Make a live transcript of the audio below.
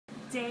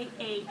Day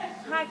 8.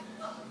 Hi.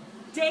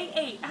 Day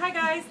 8. Hi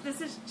guys, this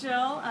is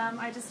Jill.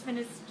 I just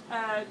finished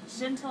a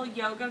gentle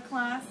yoga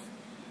class.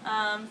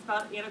 It's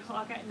about 8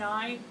 o'clock at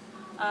night.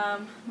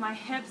 My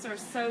hips are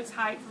so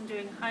tight from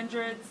doing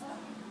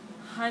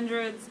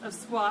hundreds of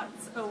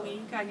squats a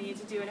week. I need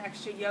to do an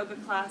extra yoga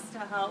class to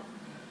help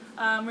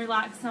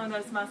relax some of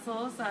those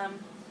muscles.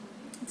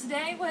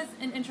 Today was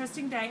an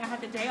interesting day. I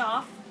had the day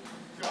off,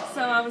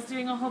 so I was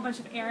doing a whole bunch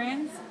of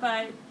errands,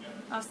 but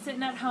I was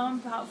sitting at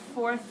home about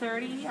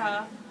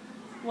 4:30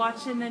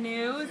 watching the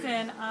news,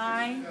 and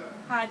I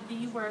had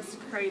the worst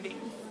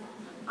cravings.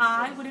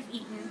 I would have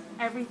eaten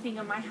everything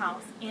in my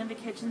house and the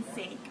kitchen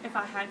sink if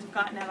I hadn't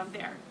gotten out of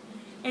there.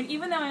 And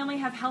even though I only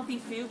have healthy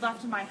food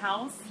left in my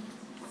house,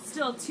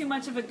 still too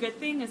much of a good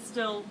thing is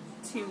still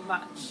too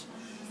much.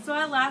 So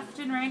I left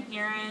and ran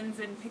errands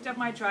and picked up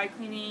my dry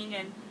cleaning,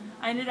 and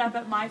I ended up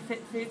at My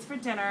Fit Foods for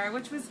dinner,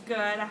 which was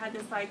good. I had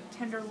this like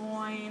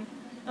tenderloin.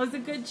 It was a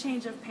good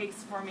change of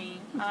pace for me.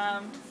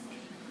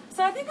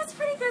 So I think it's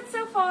pretty good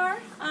so far,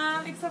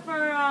 except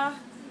for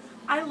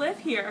I live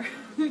here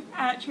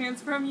at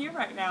Transform U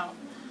right now.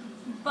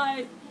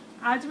 But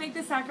I have to make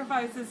the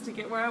sacrifices to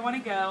get where I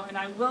want to go, and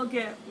I will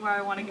get where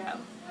I want to go.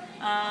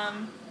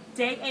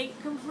 Day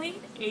 8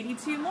 complete,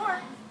 82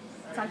 more.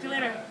 Talk to you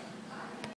later.